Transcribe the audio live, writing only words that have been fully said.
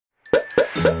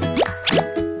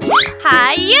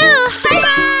하이유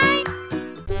하이하이.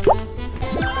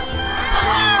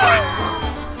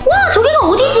 와, 저기가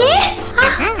어디지?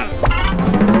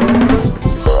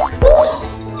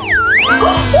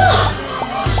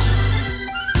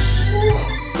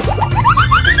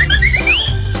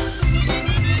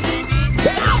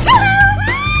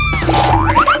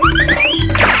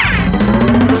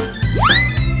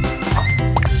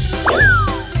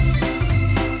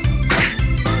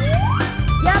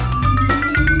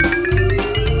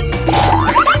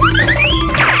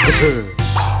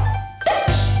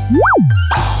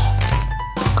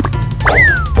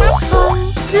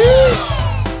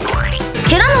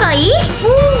 계란 후라이?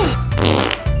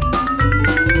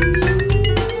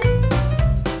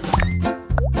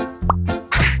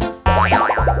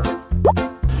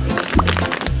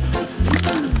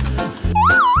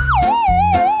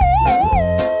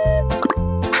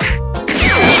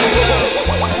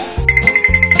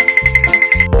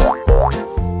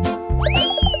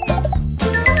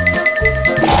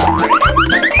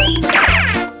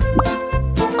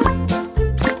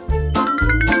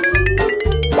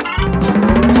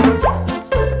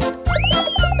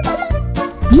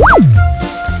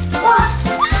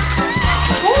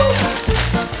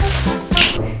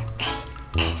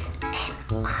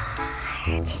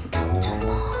 진톡 전복.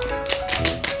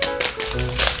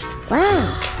 와우.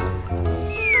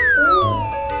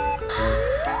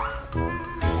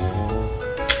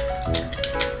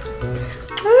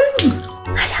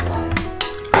 한라봉.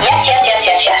 Yes.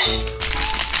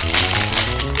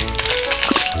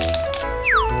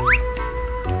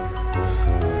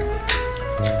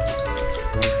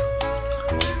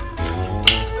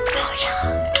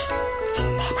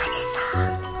 진내 맛있어.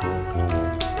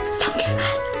 참기름맛.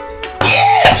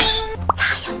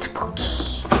 자이언트포키.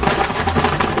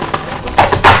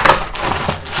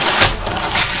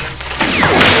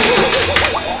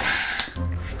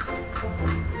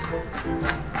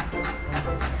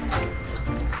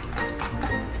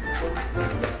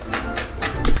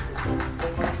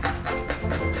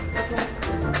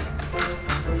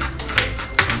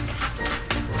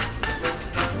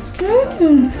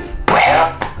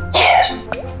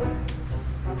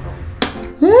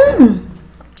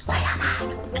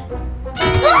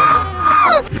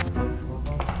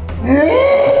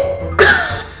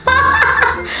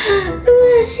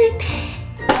 실패.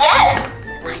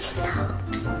 맛있어.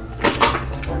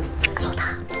 소다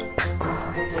바꿔.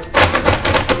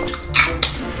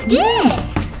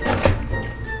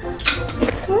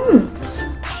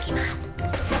 딸기맛.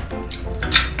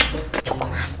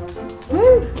 초코맛.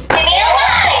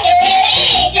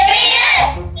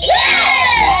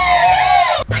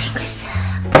 프링글스.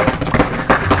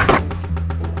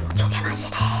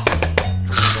 조개맛이래.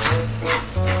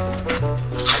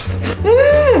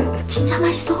 진짜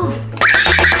맛있어.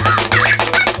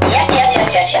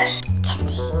 Yes.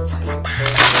 캔디, 솜사탕.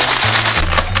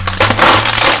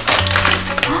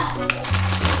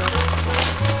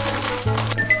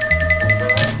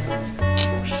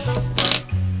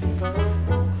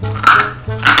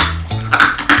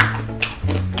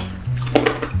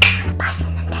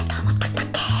 맛있는데 너무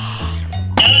딱딱해.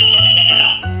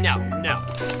 No.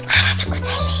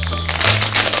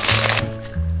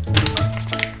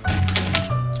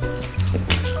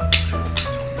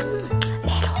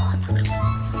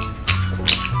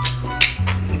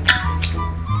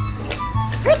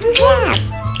 스틱구미젤리.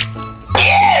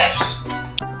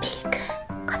 밀크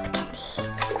커트캔디.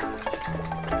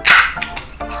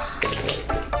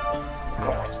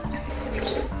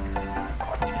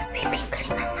 휘핑크림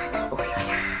맛 나는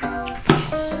우유야.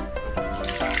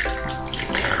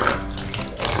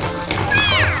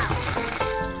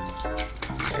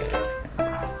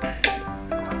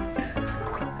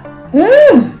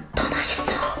 더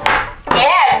맛있어.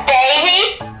 Yeah,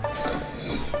 baby.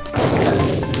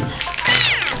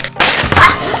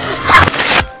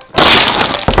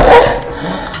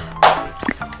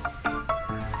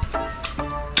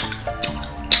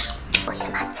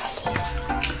 우유맛 젤리.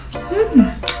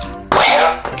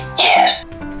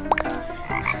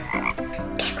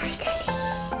 개구리젤리.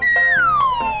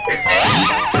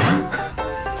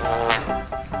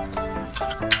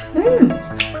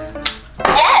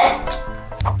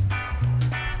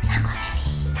 상어젤리.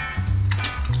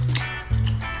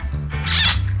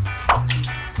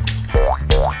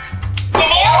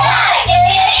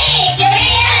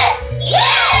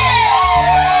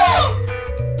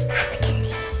 하트캔디.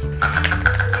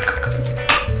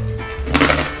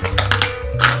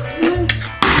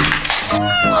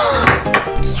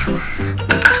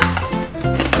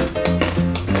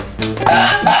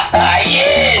 바이바이.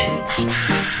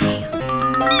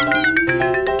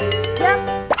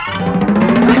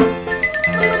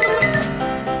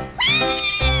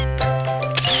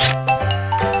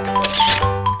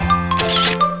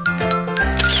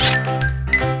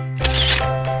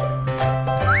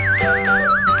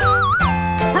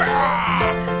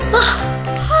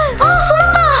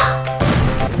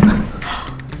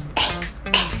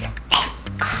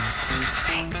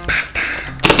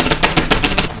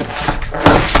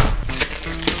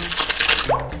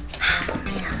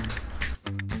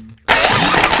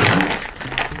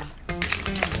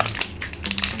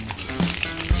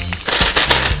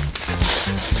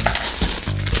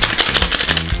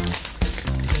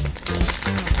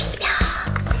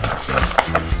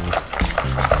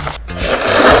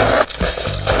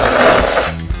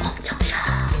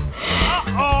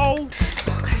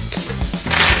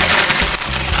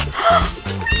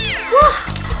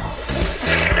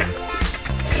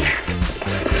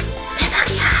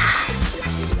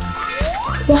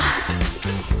 와,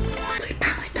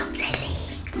 물방울떡 젤리.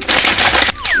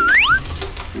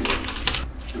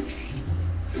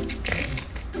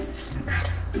 가루.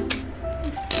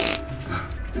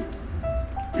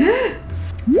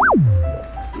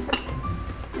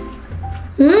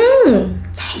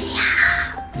 젤리야.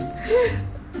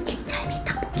 인절미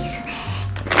떡볶이 스낵.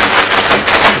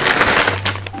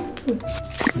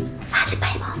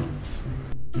 48번.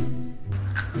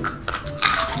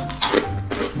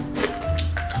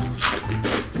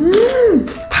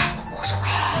 달고 고소해.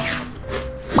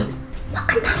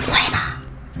 먹한다. 뭐 해봐.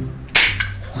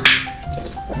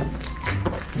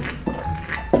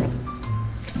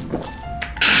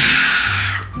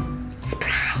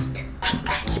 스프라이트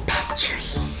땡딸기 페스츄리.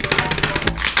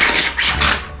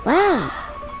 와우,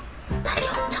 딸기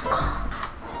엄청 커.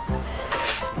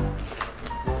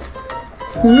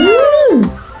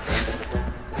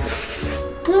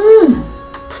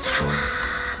 부드러워.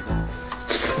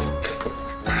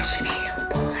 마시멜로우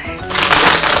볼.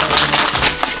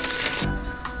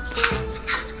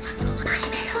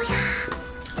 마시멜로우야.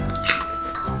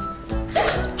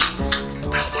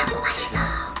 달지 않고 맛있어.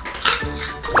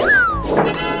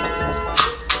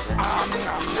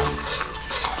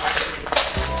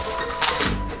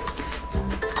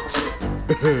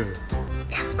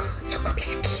 참고 초코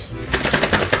비스킷.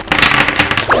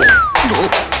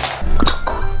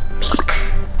 초코 밀크.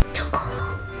 초코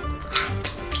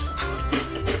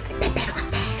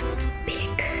페페로한테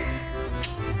밀크.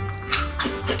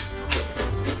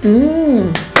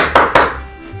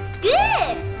 끝.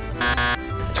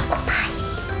 초코파이.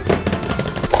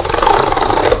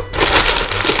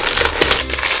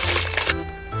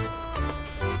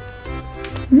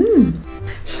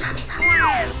 시럽이다.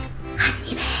 한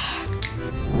입에.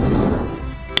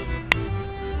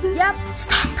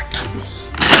 스탬프 캔디.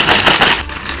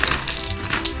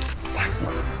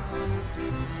 장구.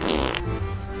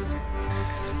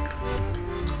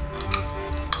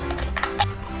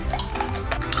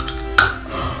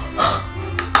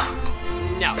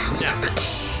 나보다 어떡해.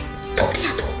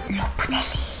 도리야도 소프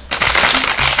젤리.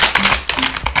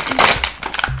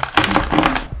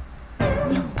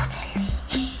 요포 젤리.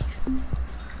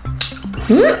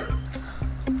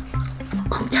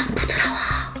 엄청 부드러워.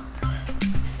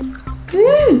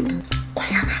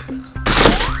 콜라 맛.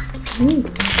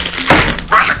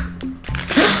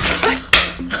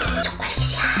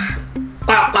 초콜릿이야.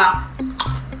 꽉꽉.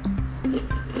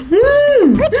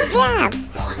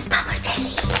 몬스터볼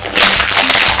젤리.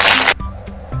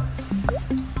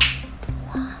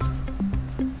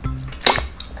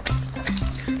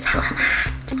 사과 맛.